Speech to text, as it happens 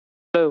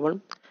Hello everyone,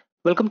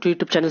 welcome to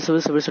YouTube channel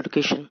civil service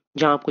education,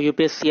 जहां आपको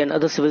UPSC and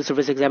other civil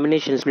service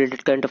examination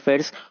related current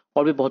affairs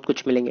और भी बहुत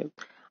कुछ मिलेंगे।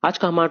 आज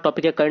का हमारा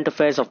टॉपिक है current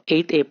affairs of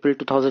 8 April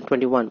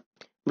 2021।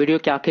 Video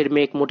के आखिर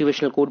में एक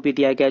मोटिवेशनल कोट भी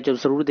दिया गया है जो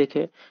जरूर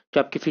देखें,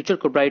 जो आपके फ्यूचर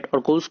को ब्राइट और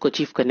गोल्स को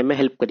अचीव करने में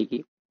हेल्प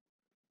करेगी।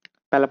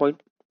 पहला point,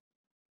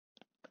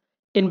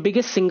 in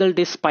biggest single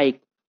day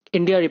spike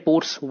India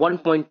reports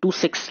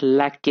 1.26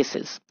 lakh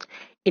cases.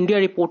 India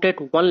reported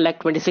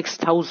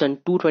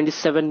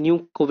 1,26,227 new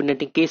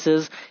COVID-19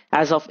 cases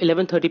as of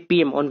 11:30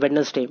 p.m. on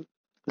Wednesday,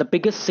 the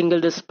biggest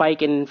single-day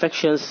spike in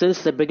infections since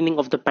the beginning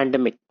of the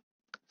pandemic.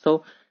 So,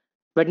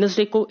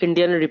 Wednesday को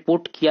India ने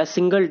report किया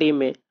single day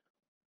में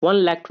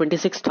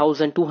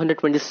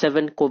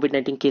 1,26,227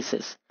 कोविड-19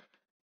 cases.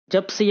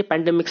 जब से ये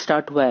pandemic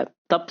start हुआ है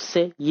तब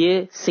से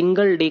ये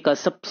सिंगल डे का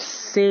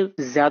सबसे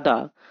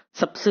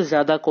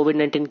ज्यादा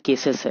कोविड-19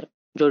 केसेस है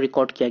जो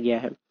रिकॉर्ड किया गया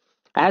है।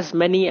 As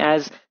many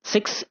as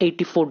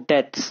 684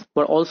 deaths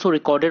were also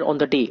recorded on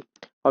the day,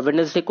 और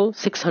वेडनेसडे को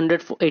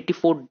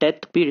 684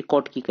 डेथ भी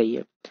रिकॉर्ड की गई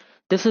है।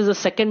 This is the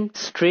second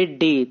straight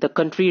day the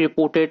country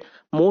reported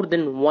more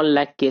than 1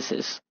 lakh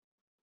cases.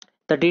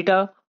 The data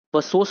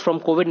was sourced from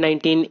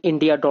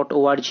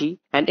covid19india.org,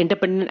 an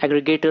independent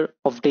aggregator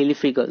of daily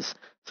figures.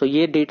 So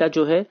ये data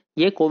जो है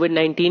ये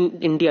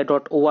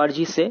covid19india.org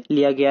से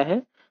लिया गया है।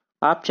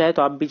 आप चाहे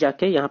तो आप भी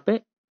जाके यहाँ पे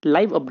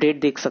लाइव अपडेट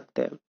देख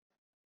सकते हैं।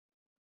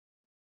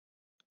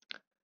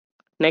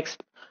 Next,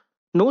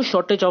 no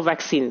shortage of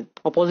vaccine,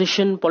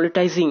 opposition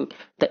politicizing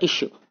the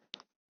issue.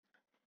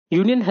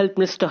 Union Health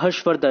Minister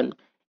Harshvardhan,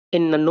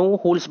 in a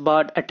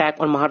no-holds-barred attack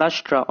on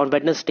Maharashtra on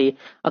Wednesday,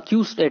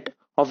 accused it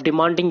of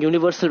demanding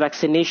universal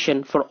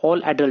vaccination for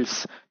all adults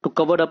to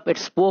cover up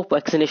its poor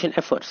vaccination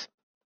efforts.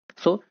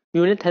 So,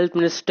 Union Health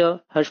Minister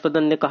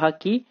Harshvardhan ने कहा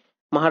कि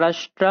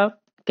महाराष्ट्र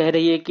कह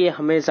रही है कि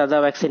हमें ज्यादा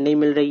vaccine नहीं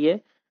मिल रही है,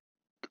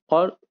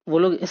 और वो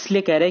लोग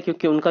इसलिए कह रहे हैं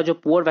क्योंकि उनका जो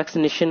पुअर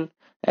वैक्सीनेशन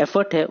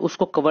एफर्ट है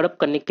उसको कवर अप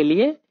करने के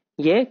लिए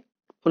ये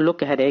उन लोग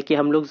कह रहे हैं कि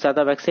हम लोग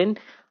ज्यादा वैक्सीन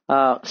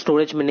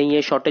स्टोरेज में नहीं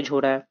है, शॉर्टेज हो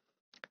रहा है।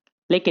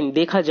 लेकिन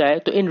देखा जाए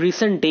तो in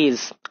recent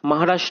days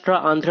Maharashtra,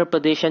 Andhra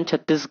Pradesh and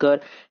Chhattisgarh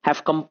have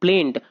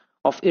complained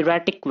of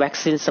erratic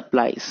vaccine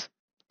supplies.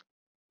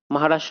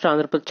 Maharashtra,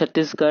 Andhra Pradesh,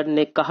 Chhattisgarh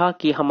ने कहा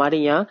कि हमारे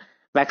यहाँ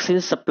वैक्सीन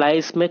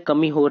सप्लाईज में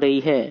कमी हो रही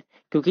है,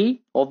 क्योंकि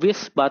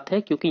ऑब्वियस बात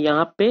है, क्योंकि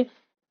यहाँ पे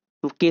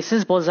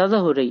केसेस बहुत ज्यादा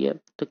हो रही है।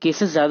 तो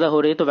केसेस ज्यादा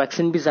हो रही है तो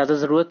वैक्सीन भी ज्यादा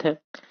जरूरत है।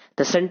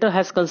 The center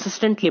has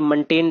consistently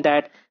maintained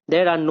that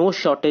there are no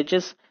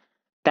shortages,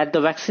 that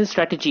the vaccine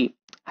strategy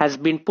has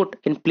been put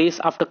in place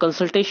after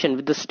consultation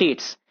with the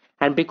states,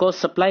 and because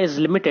supply is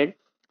limited,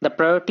 the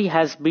priority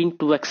has been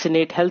to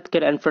vaccinate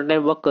healthcare and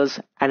frontline workers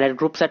and at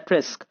groups at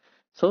risk.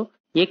 So,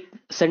 ये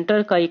centre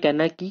का ये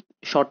कहना है कि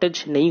shortage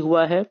नहीं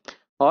हुआ है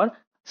और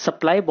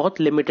सप्लाई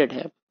बहुत लिमिटेड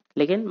है।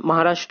 लेकिन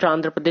महाराष्ट्र,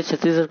 आंध्र प्रदेश,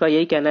 छत्तीसगढ़ का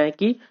यही कहना है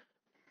कि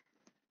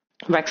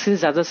वैक्सीन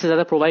ज्यादा से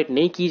ज्यादा प्रोवाइड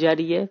नहीं की जा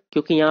रही है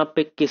क्योंकि यहाँ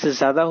पे केसेस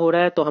ज्यादा हो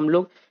रहा है, तो हम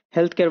लोग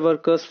health care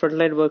workers,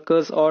 frontline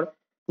workers और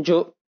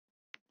जो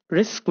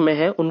रिस्क में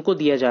है उनको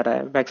दिया जा रहा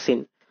है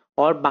वैक्सीन,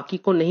 और बाकी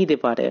को नहीं दे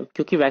पा रहे हैं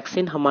क्योंकि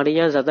वैक्सीन हमारे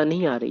यहाँ ज्यादा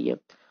नहीं आ रही है।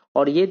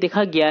 और ये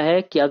देखा गया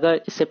है कि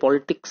अगर इसे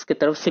पॉलिटिक्स की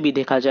तरफ से भी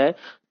देखा जाए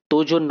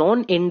तो जो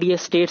नॉन इंडिया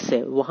स्टेट्स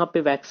है वहां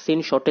पे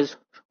वैक्सीन शॉर्टेज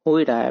हो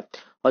ही रहा है,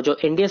 और जो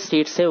इंडिया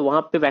स्टेट्स है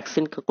वहां पे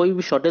वैक्सीन का कोई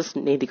भी शॉर्टेज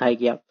नहीं दिखाया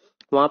गया,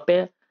 वहां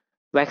पे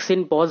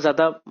वैक्सीन बहुत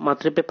ज्यादा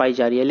मात्रा पे पाई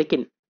जा रही है।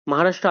 लेकिन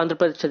महाराष्ट्र, आंध्र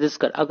प्रदेश,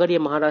 छत्तीसगढ़, अगर ये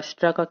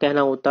महाराष्ट्र का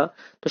कहना होता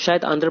तो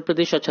शायद आंध्र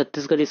प्रदेश और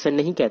छत्तीसगढ़ इसे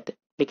नहीं कहते,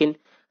 लेकिन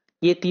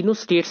ये तीनों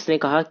स्टेट्स ने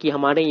कहा कि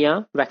हमारे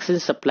यहाँ वैक्सीन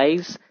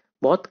सप्लाईज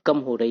बहुत कम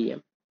हो रही है।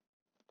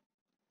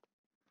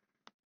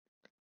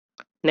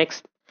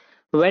 Next,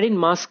 wearing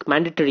mask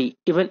mandatory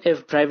even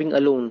if driving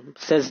alone,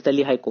 says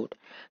Delhi High Court.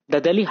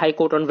 The Delhi High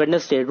Court on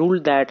Wednesday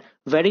ruled that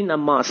wearing a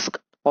mask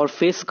or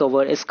face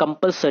cover is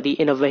compulsory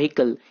in a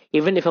vehicle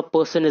even if a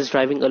person is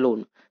driving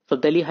alone. So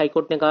Delhi High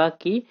Court ने कहा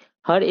कि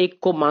हर एक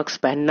को mask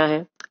पहनना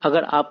है।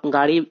 अगर आप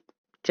गाड़ी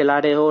चला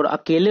रहे हो और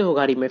अकेले हो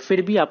गाड़ी में,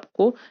 फिर भी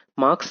आपको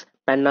मास्क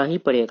पहनना ही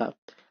पड़ेगा।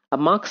 A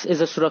mask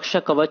is a सुरक्षा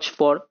कवच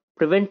for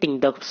preventing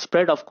the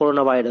spread of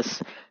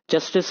coronavirus,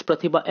 Justice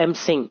Pratibha M.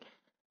 Singh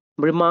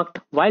remarked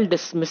while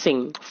dismissing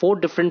 4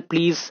 different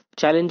pleas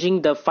challenging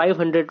the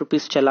 500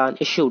 rupees challan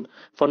issued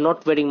for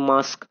not wearing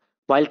mask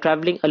while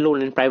traveling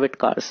alone in private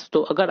cars.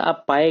 तो अगर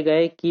आप पाए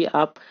गए कि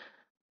आप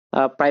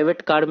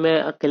private car में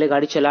अकेले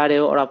गाड़ी चला रहे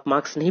हो और आप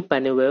मास्क नहीं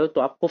पहने हुए हो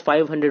तो आपको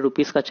 500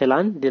 रुपीज का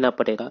चालान देना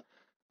पड़ेगा।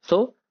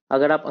 सो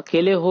अगर आप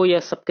अकेले हो या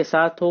सबके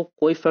साथ हो,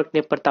 कोई फर्क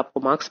नहीं पड़ता, आपको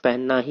मास्क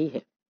पहनना ही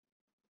है।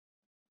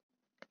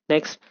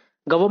 Next,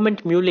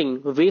 government mulling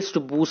ways to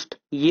boost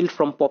yield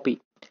from poppy.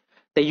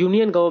 The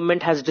union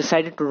government has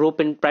decided to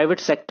rope in private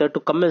sector to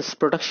commence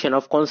production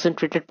of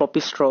concentrated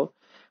poppy straw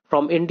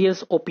from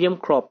India's opium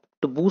crop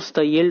to boost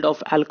the yield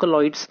of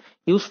alkaloids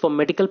used for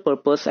medical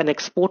purpose and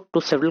export to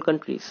several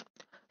countries.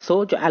 So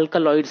जो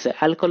alkaloids है,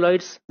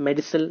 alkaloids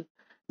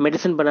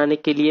medicine बनाने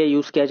के लिए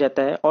use किया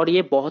जाता है और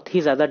ये बहुत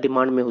ही ज्यादा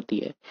डिमांड में होती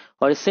है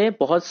और इसे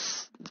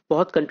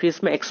बहुत कंट्रीज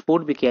में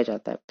एक्सपोर्ट भी किया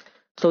जाता है।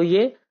 So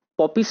ये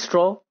Poppy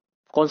straw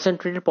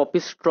concentrated Poppy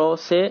straw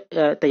से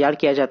तैयार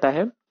किया जाता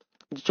है,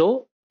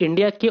 जो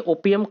इंडिया के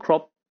ओपीएम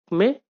क्रॉप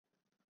में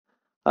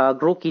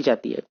ग्रो की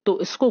जाती है। तो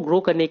इसको ग्रो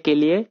करने के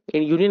लिए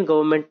यूनियन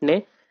गवर्नमेंट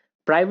ने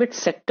प्राइवेट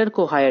सेक्टर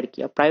को हायर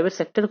किया, प्राइवेट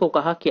सेक्टर को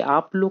कहा कि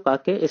आप लोग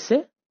आके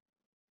इसे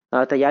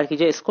तैयार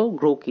कीजिए, इसको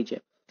ग्रो कीजिए।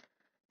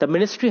 The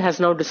ministry has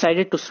now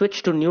decided to switch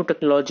to new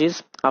technologies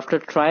after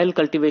trial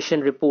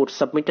cultivation reports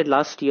submitted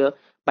last year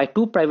by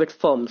two private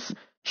firms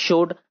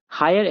showed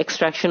higher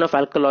extraction of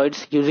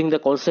alkaloids using the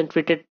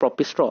concentrated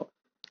poppy straw.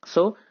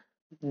 So,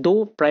 दो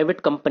private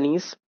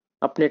companies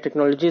अपने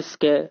technologies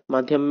के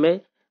माध्यम में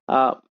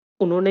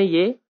उन्होंने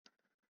ये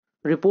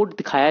report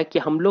दिखाया कि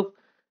हम लोग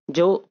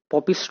जो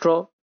पॉपी स्ट्रॉ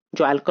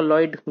जो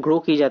अल्कलॉइड ग्रो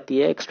की जाती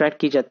है, एक्सट्रैक्ट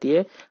की जाती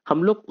है,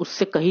 हम लोग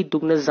उससे कहीं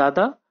दुगने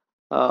ज्यादा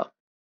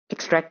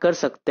एक्सट्रैक्ट कर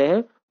सकते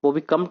हैं, वो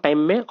भी कम टाइम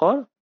में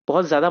और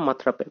बहुत ज्यादा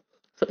मात्रा पे।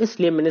 तो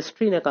इसलिए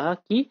मिनिस्ट्री ने कहा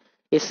कि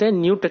इसे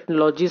न्यू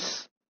टेक्नोलॉजीज,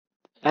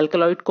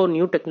 अल्कलॉइड को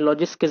न्यू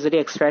टेक्नोलॉजीज के जरिए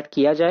एक्सट्रैक्ट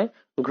किया जाए,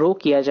 ग्रो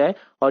किया जाए,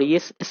 और ये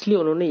इसलिए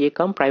उन्होंने ये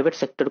काम प्राइवेट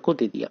सेक्टर को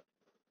दे दिया।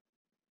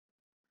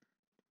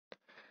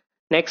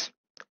 Next,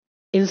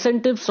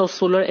 incentives of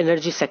solar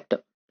energy sector.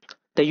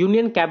 The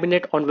Union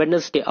Cabinet on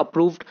Wednesday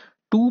approved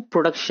two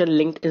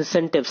production-linked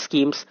incentive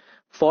schemes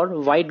for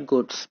white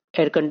goods,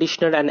 air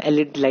conditioner and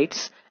LED lights,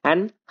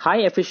 and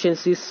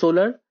high-efficiency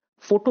solar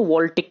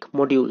photovoltaic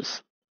modules.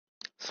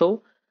 So,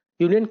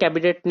 Union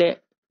Cabinet ने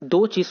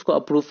दो चीज को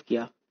approve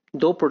किया,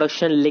 दो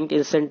production linked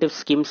incentive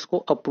schemes को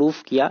approve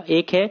किया।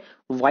 एक है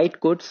व्हाइट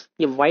गुड्स।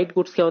 ये व्हाइट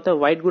गुड्स क्या होता है?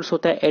 व्हाइट गुड्स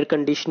होता है air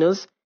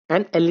conditioners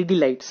and LED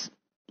lights,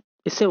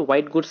 इसे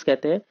व्हाइट गुड्स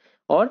कहते हैं।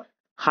 और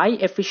high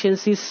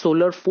efficiency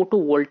solar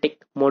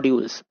photovoltaic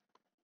modules,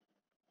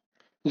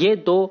 ये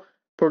दो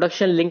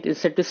प्रोडक्शन लिंक्ड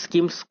इंसेंटिव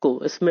स्कीम्स को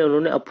इसमें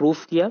उन्होंने अप्रूव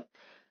किया।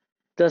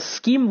 The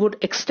scheme would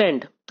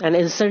extend an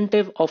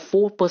incentive of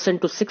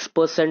 4% to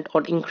 6%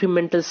 on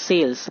incremental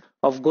sales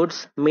of goods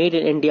made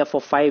in India for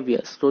 5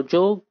 years. तो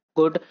जो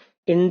गुड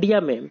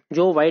इंडिया में,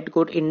 जो व्हाइट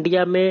गुड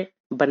इंडिया में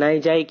बनाई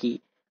जाएगी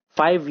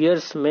 5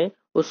 years में,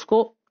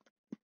 उसको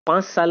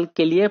 5 साल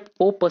के लिए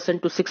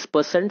 4% to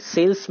 6%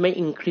 सेल्स में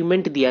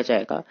इंक्रीमेंट दिया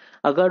जाएगा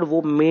अगर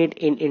वो मेड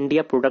इन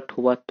इंडिया प्रोडक्ट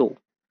हुआ तो।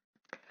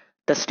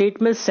 The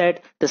statement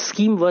said the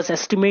scheme was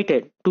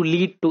estimated to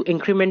lead to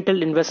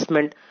incremental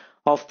investment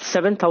of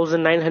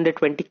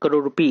 7,920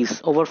 crore rupees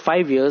over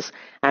 5 years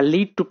and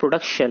lead to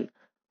production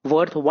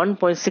worth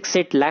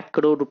 1.68 lakh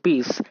crore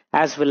rupees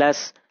as well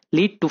as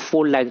lead to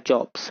 4 lakh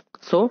jobs.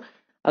 So,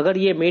 अगर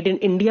ये made in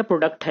India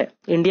product है,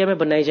 India में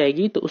बनाई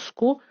जाएगी, तो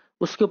उसको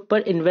उसके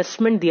ऊपर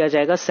इन्वेस्टमेंट दिया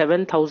जाएगा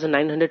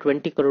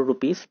 7,920 करोड़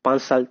रुपीस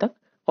 5 साल तक,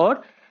 और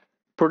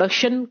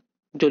प्रोडक्शन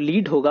जो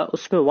लीड होगा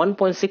उसमें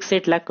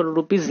 1.68 लाख करोड़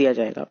रुपीस दिया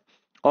जाएगा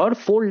और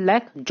 4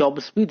 लाख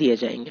जॉब्स भी दिए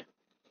जाएंगे।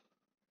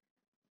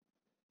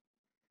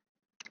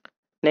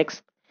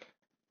 Next,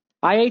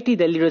 IIT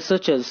Delhi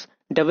researchers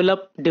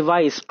develop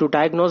device to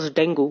diagnose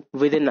dengue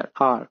within an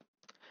hour.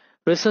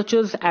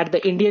 Researchers at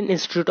the Indian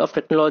Institute of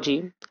Technology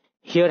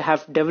here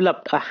have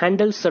developed a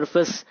handheld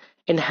surface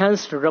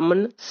enhanced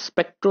Raman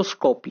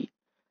spectroscopy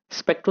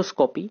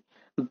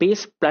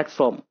based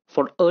platform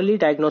for early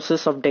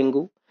diagnosis of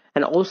dengue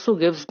and also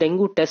gives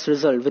dengue test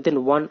result within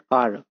 1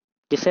 hour,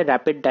 जिसे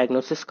rapid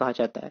diagnosis कहा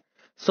जाता है।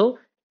 So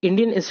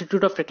Indian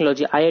institute of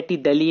technology IIT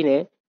Delhi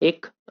ने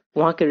एक,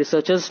 वहां के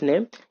researchers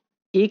ने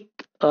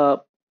एक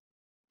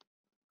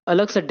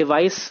अलग सा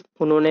डिवाइस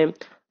उन्होंने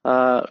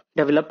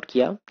डेवलप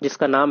किया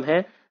जिसका नाम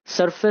है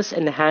सरफेस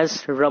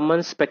एनहांस्ड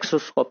रमन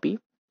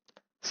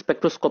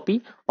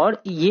स्पेक्ट्रोस्कोपी,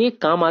 और ये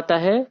काम आता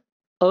है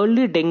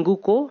अर्ली डेंगू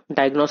को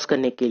डायग्नोस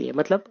करने के लिए।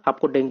 मतलब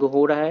आपको डेंगू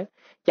हो रहा है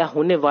या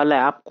होने वाला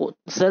है, आपको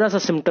जरा सा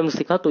सिम्टम्स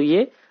दिखा तो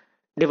ये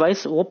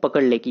डिवाइस वो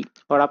पकड़ लेगी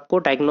और आपको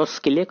डायग्नोस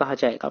के लिए कहा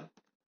जाएगा।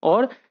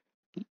 और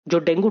जो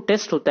डेंगू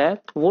टेस्ट होता है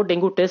वो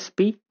डेंगू टेस्ट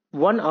भी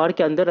 1 आवर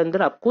के अंदर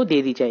अंदर आपको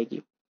दे दी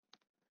जाएगी।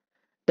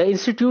 The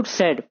institute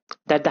said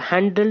that the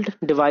handheld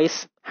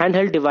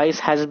device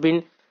has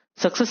been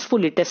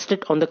successfully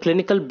tested on the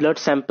clinical blood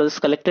samples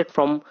collected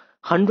from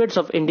hundreds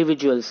of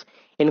individuals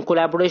in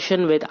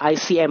collaboration with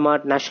ICMR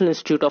National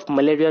Institute of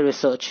Malaria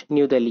Research,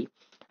 New Delhi,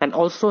 and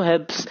also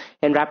helps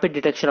in rapid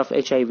detection of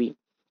HIV.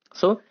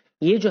 So,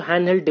 ये जो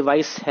handheld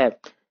device है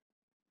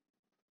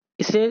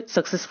इसे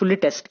successfully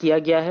test किया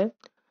गया है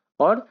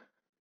और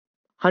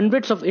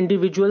hundreds of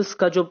individuals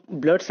का जो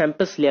ब्लड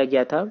सैंपल्स लिया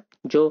गया था,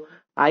 जो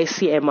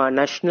ICMR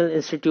national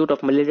institute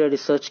of malaria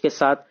research के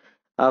साथ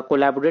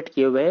कोलैबोरेट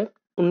किए हुए हैं,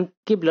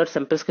 उनके ब्लड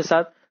सैंपल्स के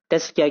साथ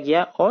टेस्ट किया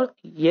गया और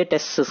ये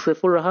टेस्ट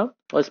सक्सेसफुल रहा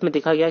और इसमें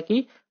देखा गया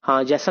कि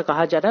हाँ, जैसा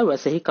कहा जा रहा है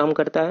वैसे ही काम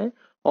करता है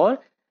और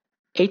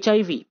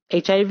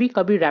HIV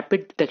का भी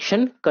रैपिड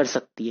डिटेक्शन कर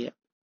सकती है।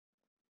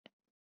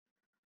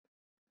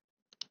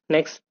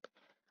 Next,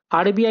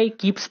 RBI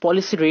keeps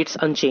policy rates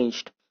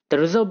unchanged. The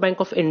Reserve Bank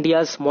of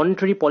India's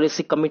Monetary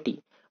Policy Committee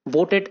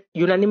voted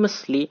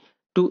unanimously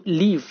to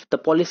leave the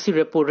policy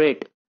repo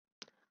rate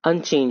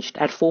unchanged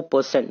at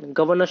 4%,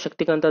 Governor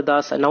Shaktikanta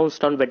Das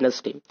announced on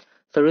Wednesday.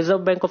 So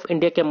Reserve Bank of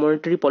India के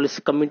Monetary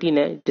Policy Committee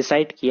ने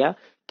decide किया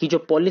कि जो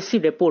policy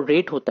repo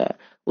rate होता है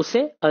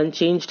उसे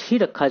unchanged ही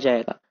रखा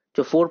जाएगा।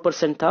 जो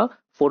 4% था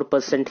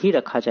 4% ही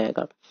रखा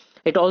जाएगा.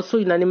 It also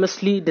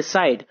unanimously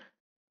decide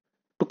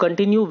to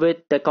continue with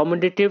the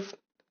accommodative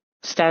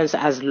stance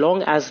as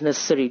long as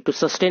necessary to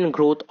sustain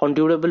growth on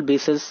durable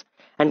basis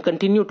and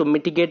continue to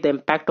mitigate the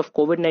impact of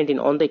COVID-19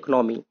 on the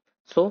economy.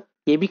 So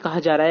ये भी कहा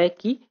जा रहा है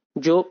कि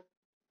जो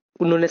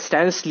उन्होंने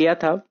stance लिया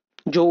था,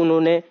 जो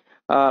उन्होंने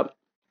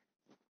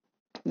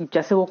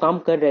जैसे वो काम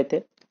कर रहे थे,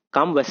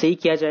 काम वैसे ही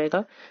किया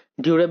जाएगा,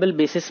 ड्यूरेबल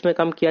बेसिस में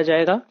काम किया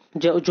जाएगा,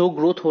 जो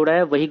ग्रोथ हो रहा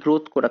है वही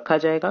ग्रोथ को रखा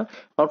जाएगा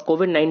और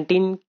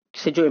कोविड-19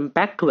 से जो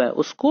इम्पैक्ट हुआ है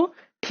उसको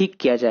ठीक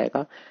किया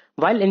जाएगा,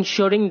 while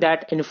ensuring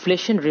that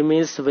inflation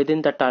remains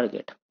within the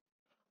target.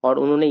 और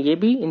उन्होंने ये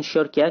भी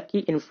इंश्योर किया कि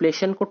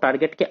इन्फ्लेशन को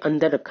टारगेट के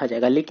अंदर रखा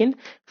जाएगा. लेकिन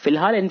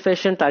फिलहाल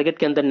इन्फ्लेशन टारगेट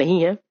के अंदर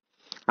नहीं है,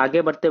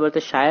 आगे बढ़ते बढ़ते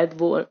शायद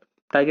वो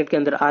टारगेट के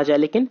अंदर आ जाए,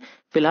 लेकिन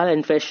फिलहाल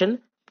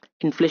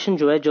इन्फ्लेशन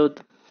जो है, जो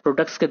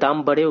प्रोडक्ट्स के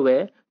दाम बढ़े हुए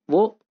हैं,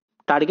 वो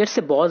टारगेट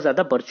से बहुत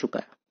ज्यादा बढ़ चुका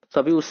है.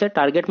 तो अभी उसे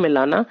टारगेट में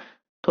लाना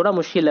थोड़ा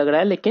मुश्किल लग रहा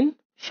है, लेकिन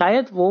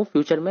शायद वो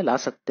फ्यूचर में ला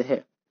सकते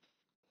हैं.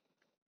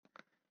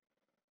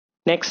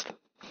 Next,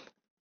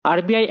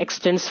 RBI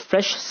extends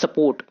fresh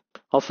support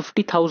of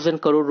 50,000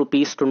 crore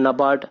rupees to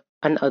NABARD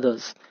and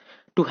others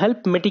to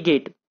help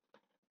mitigate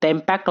the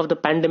impact of the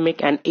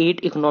pandemic and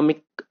aid economic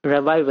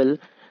revival.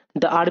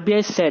 The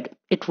RBI said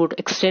it would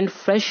extend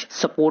fresh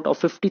support of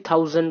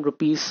 50,000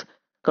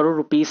 crore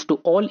rupees to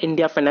all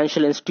India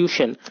financial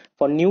institution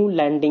for new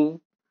lending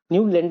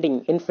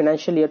in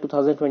financial year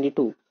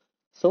 2022.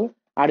 So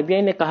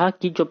RBI ने कहा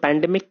कि जो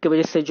pandemic की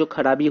वजह से जो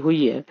खराबी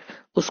हुई है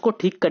उसको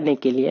ठीक करने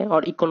के लिए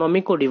और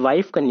इकोनॉमी को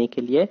रिवाइव करने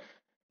के लिए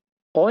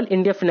ऑल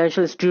इंडिया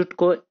फाइनेंशियल इंस्टीट्यूट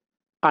को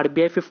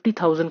आरबीआई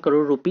 50,000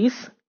 करोड़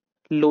रुपीस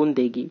लोन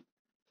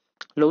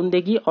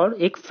देगी और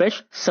एक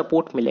फ्रेश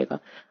सपोर्ट मिलेगा.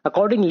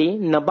 Accordingly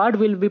NABARD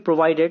will be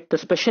provided the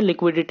special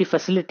liquidity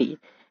facility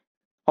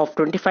of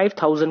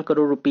 25,000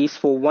 crore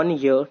rupees for 1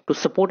 year to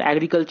support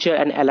agriculture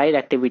and allied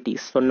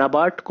activities. So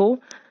NABARD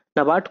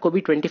को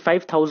भी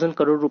 25,000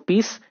 crore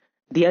rupees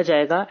दिया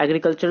जाएगा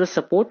agricultural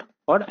support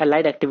और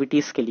allied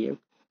activities के लिए.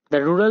 The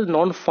rural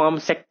non farm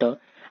sector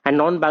and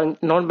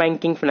non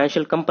banking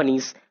financial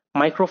companies,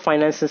 micro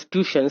finance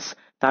institutions,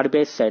 the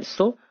RBI said.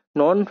 So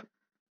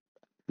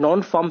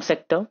non farm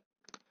sector,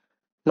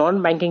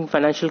 non banking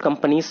financial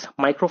companies,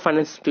 micro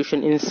finance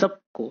institution, इन सब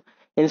को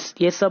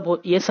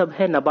ये सब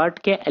है NABARD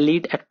के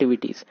allied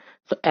activities.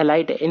 तो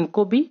allied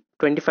इनको भी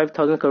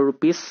 25,000 crore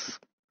rupees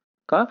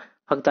का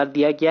हकदार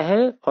दिया गया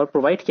है और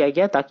प्रोवाइड किया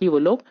गया ताकि वो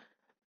लोग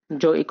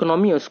जो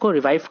इकोनॉमी है उसको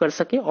रिवाइव कर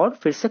सके और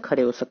फिर से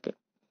खड़े हो सके.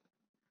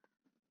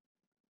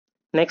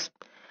 Next,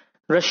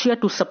 Russia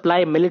to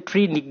supply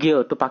military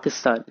gear to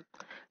Pakistan.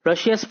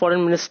 Russia's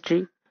foreign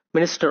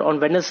minister on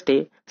Wednesday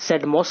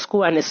said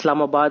Moscow and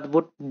Islamabad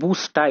would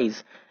boost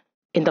ties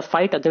in the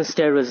fight against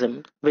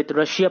terrorism, with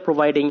Russia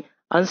providing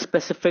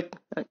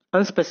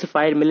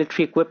unspecified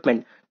military equipment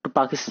to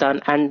Pakistan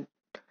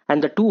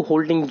and the two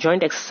holding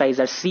joint exercise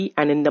at sea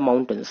and in the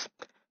mountains.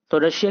 तो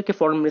Russia के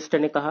foreign minister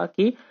ने कहा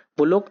कि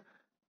वो लोग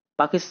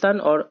पाकिस्तान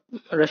और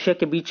Russia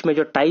के बीच में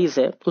जो टाइज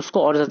है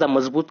उसको और ज्यादा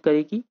मजबूत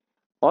करेगी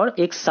और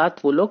एक साथ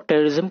वो लोग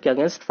टेररिज्म के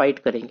अगेंस्ट फाइट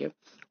करेंगे.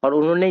 और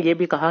उन्होंने ये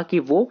भी कहा कि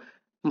वो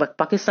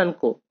पाकिस्तान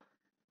को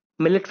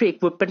मिलिट्री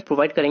इक्विपमेंट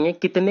प्रोवाइड करेंगे,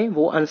 कितने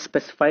वो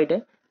अनस्पेसिफाइड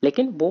है,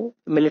 लेकिन वो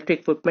मिलिट्री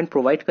इक्विपमेंट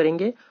प्रोवाइड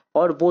करेंगे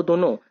और वो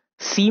दोनों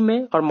सी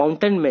में और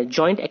माउंटेन में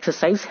जॉइंट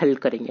एक्सरसाइज हेल्ड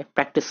करेंगे,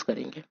 प्रैक्टिस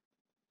करेंगे.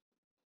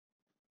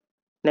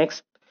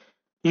 Next,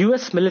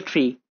 US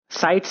military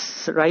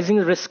cites rising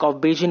risk of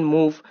Beijing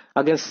move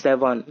against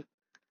Taiwan.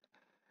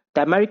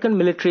 The American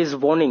military is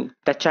warning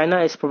that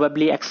China is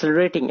probably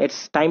accelerating its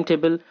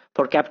timetable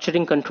for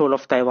capturing control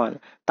of Taiwan,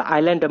 the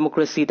island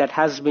democracy that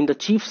has been the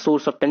chief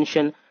source of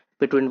tension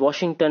between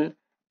Washington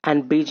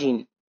and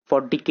Beijing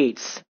for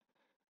decades,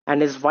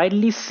 and is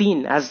widely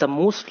seen as the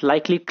most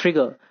likely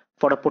trigger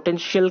for a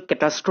potential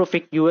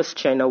catastrophic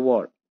US-China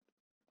war.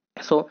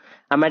 So,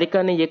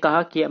 America ने ये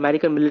कहा कि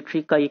American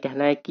military का ये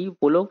कहना है कि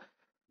वो लोग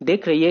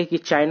देख रही है कि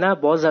चाइना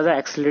बहुत ज्यादा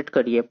एक्सेलरेट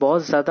कर रही है,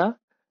 बहुत ज्यादा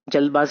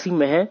जल्दबाजी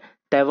में है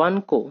ताइवान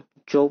को,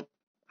 जो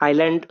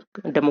आइलैंड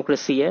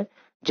डेमोक्रेसी है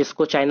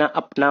जिसको चाइना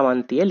अपना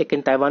मानती है,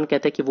 लेकिन ताइवान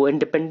कहता है कि वो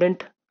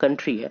इंडिपेंडेंट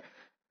कंट्री है.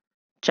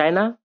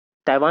 चाइना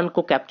ताइवान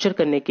को कैप्चर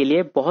करने के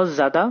लिए बहुत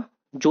ज्यादा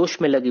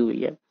जोश में लगी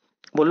हुई है,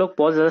 वो लोग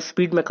बहुत ज्यादा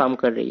स्पीड में काम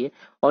कर रही है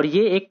और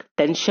ये एक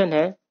टेंशन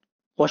है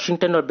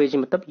वॉशिंगटन और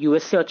बीजिंग, मतलब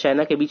यूएसए और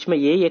चाइना के बीच में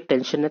ये एक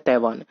टेंशन है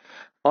ताइवान.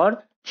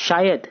 और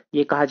शायद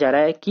ये कहा जा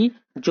रहा है कि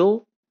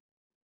जो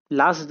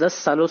लास्ट 10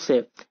 सालों से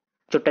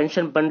जो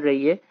टेंशन बन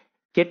रही है,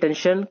 ये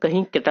टेंशन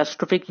कहीं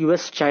कैटास्ट्रोफिक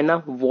यूएस चाइना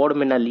वॉर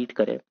में ना लीड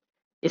करे.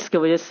 इसके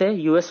वजह से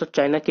यूएस और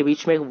चाइना के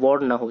बीच में एक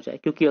वॉर ना हो जाए,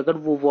 क्योंकि अगर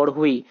वो वॉर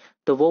हुई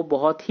तो वो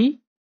बहुत ही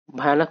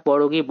भयानक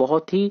वॉर होगी,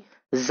 बहुत ही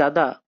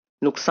ज्यादा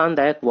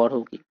नुकसानदायक वॉर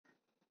होगी.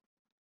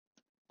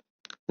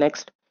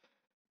 Next,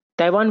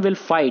 Taiwan will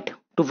fight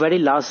to very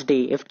last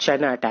day if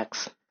China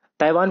attacks.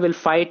 Taiwan will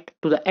fight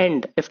to the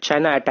end if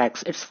China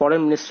attacks, its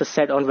foreign minister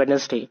said on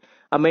Wednesday,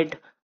 amid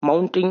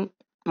mounting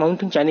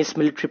Chinese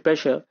military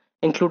pressure,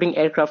 including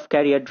aircraft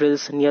carrier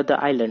drills near the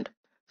island.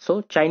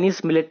 So,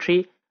 Chinese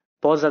military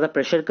बहुत ज़्यादा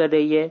pressure कर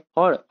रही है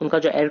और उनका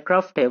जो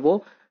aircraft है वो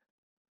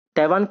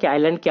ताइवान के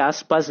आइलैंड के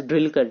आसपास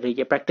ड्रिल कर रही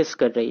है, प्रैक्टिस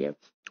कर रही है।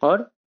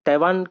 और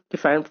ताइवान के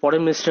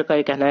फॉरेन मिनिस्टर का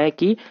ये कहना है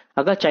कि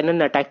अगर चाइना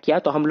ने अटैक किया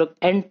तो हम लोग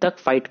एंड तक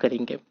फाइट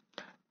करेंगे।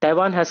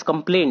 Taiwan has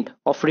complained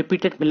of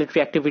repeated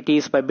military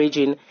activities by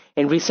Beijing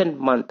in recent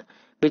months,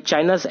 with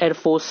China's Air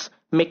Force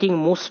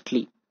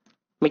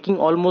making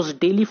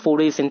almost daily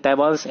forays in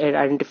Taiwan's air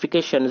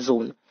identification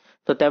zone.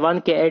 तो ताइवान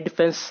के एयर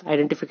डिफेंस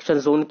आइडेंटिफिकेशन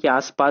जोन के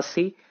आसपास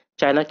ही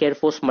China की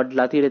air force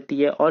मंडलाती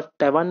रहती है और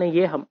Taiwan ने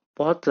ये हम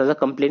बहुत ज़्यादा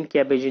कंप्लेंट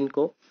किया बीजिंग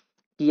को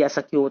कि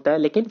ऐसा क्यों होता है,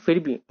 लेकिन फिर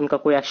भी उनका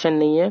कोई एक्शन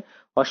नहीं है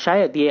और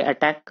शायद ये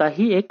अटैक का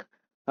ही एक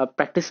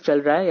प्रैक्टिस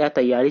चल रहा है या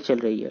तैयारी चल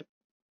रही है।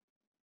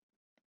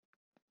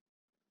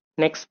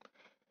 Next,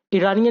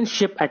 Iranian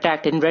ship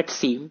attacked in Red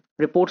Sea.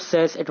 Report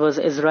says it was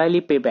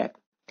Israeli payback.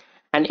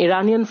 An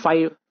Iranian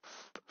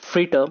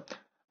freighter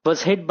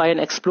was hit by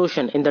an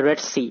explosion in the Red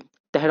Sea,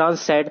 Tehran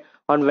said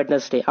on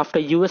Wednesday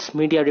after US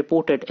media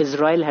reported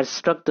Israel had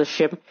struck the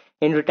ship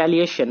in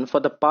retaliation for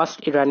the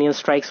past Iranian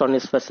strikes on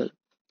its vessel.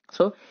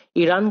 So,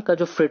 Iran का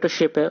जो freighter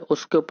ship है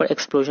उसके ऊपर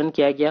explosion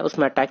किया गया,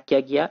 उसमें attack किया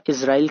गया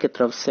इजराइल की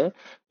तरफ से।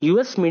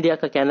 यूएस मीडिया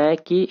का कहना है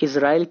कि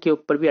इजराइल के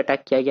ऊपर भी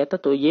अटैक किया गया था,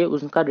 तो ये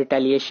उनका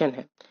रिटेलिएशन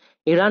है।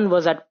 Iran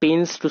was at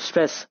pains to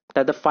stress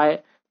that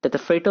the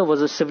freighter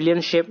was a civilian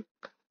ship,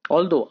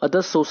 although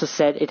other sources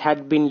said it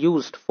had been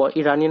used for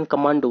Iranian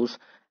commandos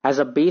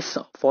as a base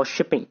for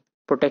shipping,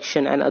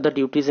 protection and other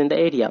duties in the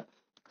area.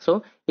 So,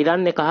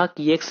 Iran ने कहा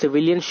कि ये एक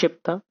civilian ship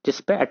था जिस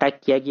पे attack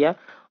किया गया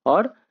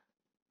और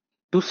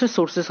दूसरे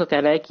सोर्सेस का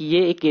कहना है कि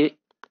ये एक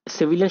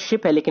सिविलियन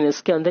शिप है लेकिन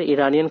इसके अंदर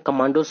ईरानियन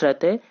कमांडोज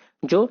रहते हैं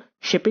जो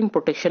शिपिंग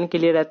प्रोटेक्शन के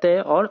लिए रहते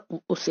हैं और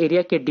उस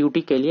एरिया के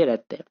ड्यूटी के लिए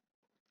रहते हैं।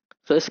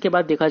 तो इसके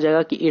बाद देखा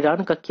जाएगा कि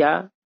ईरान का क्या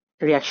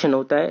रिएक्शन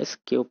होता है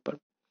इसके ऊपर।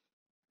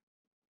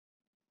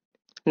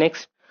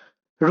 नेक्स्ट,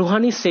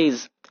 रूहानी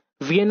says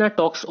Vienna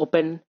talks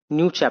open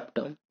new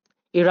chapter.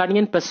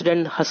 Iranian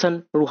President Hassan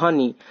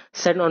Rouhani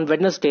said on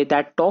Wednesday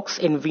that talks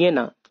in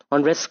Vienna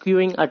on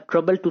rescuing a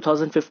troubled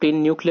 2015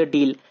 nuclear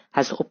deal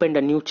has opened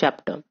a new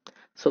chapter.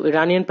 So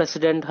Iranian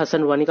President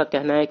Hassan Rouhani का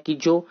कहना है कि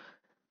जो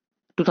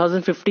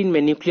 2015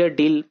 में nuclear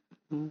deal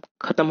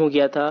खत्म हो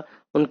गया था,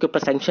 उनके ऊपर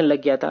सैंक्शन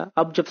लग गया था,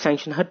 अब जब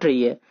सैंक्शन हट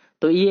रही है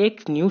तो ये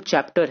एक न्यू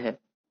चैप्टर है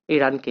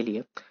ईरान के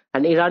लिए।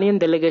 An Iranian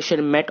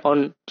delegation met on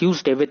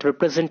Tuesday with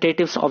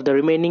representatives of the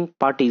remaining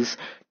parties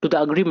to the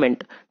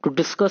agreement to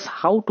discuss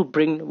how to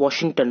bring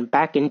Washington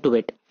back into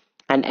it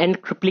and end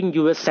crippling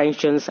US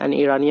sanctions and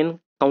Iranian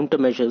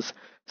countermeasures.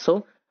 So,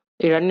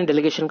 Iranian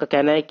delegation का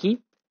कहना है कि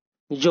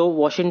जो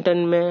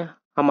Washington में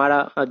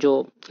हमारा जो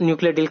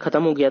nuclear deal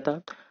खत्म हो गया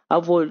था,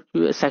 अब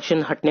वो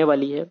सेक्शन हटने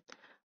वाली है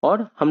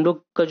और हम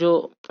लोग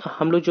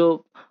जो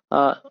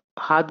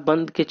हाथ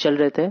बंद के चल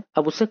रहे थे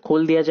अब उसे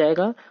खोल दिया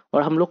जाएगा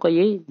और हम लोग का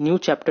ये न्यू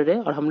चैप्टर है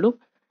और हम लोग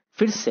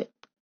फिर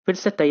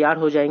से तैयार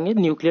हो जाएंगे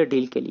न्यूक्लियर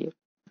डील के लिए।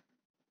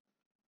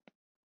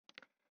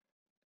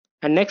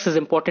 And next is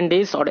important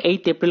days और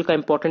 8 अप्रैल का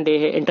इंपॉर्टेंट डे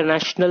है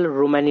international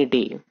रोमानी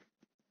day.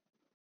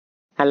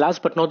 And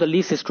last but not the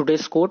least is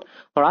today's quote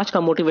और आज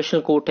का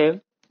मोटिवेशनल कोट है,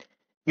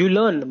 you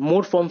learn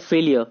more from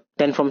failure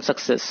then from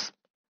success,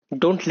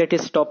 don't let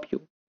it stop you,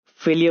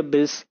 failure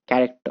builds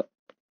character.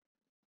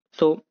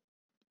 सो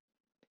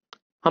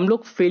हम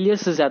लोग failure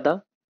से ज्यादा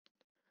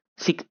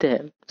सीखते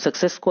हैं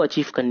सक्सेस को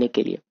अचीव करने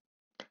के लिए।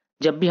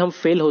 जब भी हम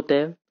फेल होते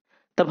हैं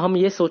तब हम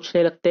ये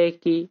सोचने लगते हैं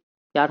कि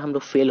यार हम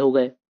लोग फेल हो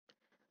गए,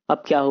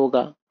 अब क्या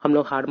होगा, हम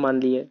लोग हार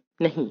मान लिए।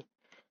 नहीं,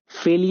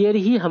 फेलियर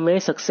ही हमें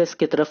सक्सेस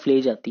की तरफ ले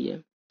जाती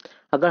है।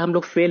 अगर हम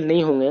लोग फेल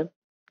नहीं होंगे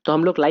तो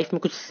हम लोग लाइफ में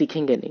कुछ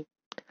सीखेंगे नहीं।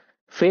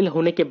 फेल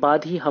होने के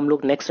बाद ही हम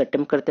लोग नेक्स्ट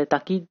अटेम्प्ट करते हैं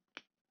ताकि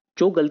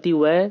जो गलती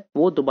हुआ है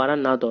वो दोबारा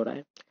ना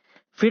दोहराए।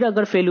 फिर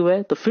अगर फेल हुआ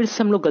है तो फिर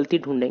से हम लोग गलती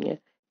ढूंढेंगे,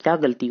 क्या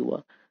गलती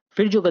हुआ,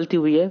 फिर जो गलती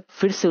हुई है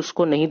फिर से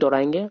उसको नहीं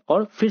दोहराएंगे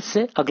और फिर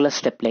से अगला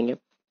स्टेप लेंगे।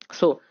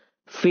 सो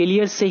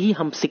फेलियर से ही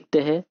हम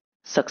सीखते हैं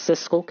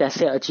सक्सेस को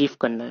कैसे अचीव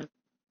करना है।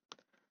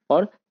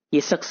 और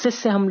ये सक्सेस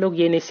से हम लोग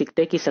ये नहीं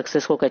सीखते कि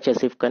सक्सेस को कैसे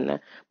अचीव करना है।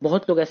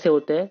 बहुत लोग ऐसे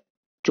होते हैं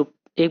जो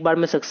एक बार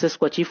में सक्सेस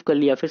को अचीव कर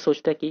लिया फिर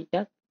सोचते हैं कि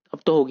यार अब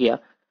तो हो गया,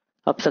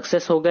 अब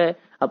सक्सेस हो गए,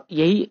 अब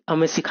यही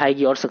हमें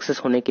सिखाएगी और सक्सेस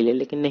होने के लिए।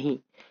 लेकिन नहीं,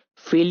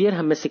 फेलियर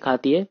हमें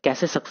सिखाती है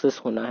कैसे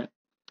सक्सेस होना है।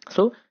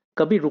 सो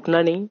कभी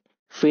रुकना नहीं,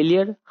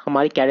 फेलियर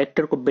हमारे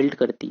कैरेक्टर को बिल्ड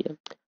करती है।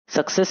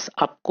 सक्सेस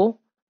आपको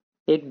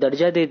एक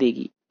दर्जा दे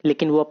देगी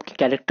लेकिन वो आपके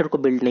कैरेक्टर को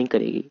बिल्ड नहीं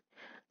करेगी।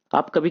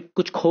 आप कभी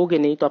कुछ खोगे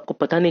नहीं तो आपको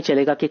पता नहीं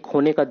चलेगा कि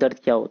खोने का दर्द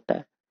क्या होता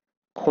है,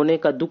 खोने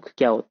का दुख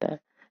क्या होता है।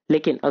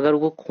 लेकिन अगर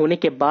वो खोने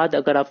के बाद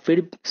अगर आप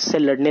फिर से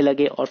लड़ने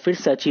लगे और फिर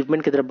से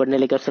अचीवमेंट की तरफ बढ़ने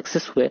लगे और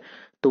सक्सेस हुए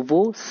तो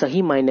वो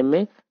सही मायने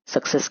में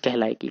सक्सेस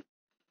कहलाएगी।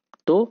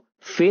 तो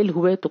फेल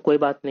हुए तो कोई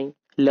बात नहीं,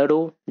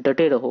 लड़ो,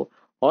 डटे रहो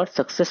और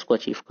सक्सेस को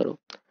अचीव करो।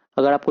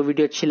 अगर आपको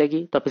वीडियो अच्छी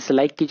लगी तो आप इसे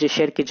लाइक कीजिए,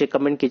 शेयर कीजिए,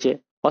 कमेंट कीजिए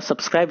और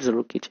सब्सक्राइब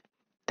जरूर कीजिए।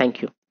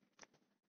 Thank you.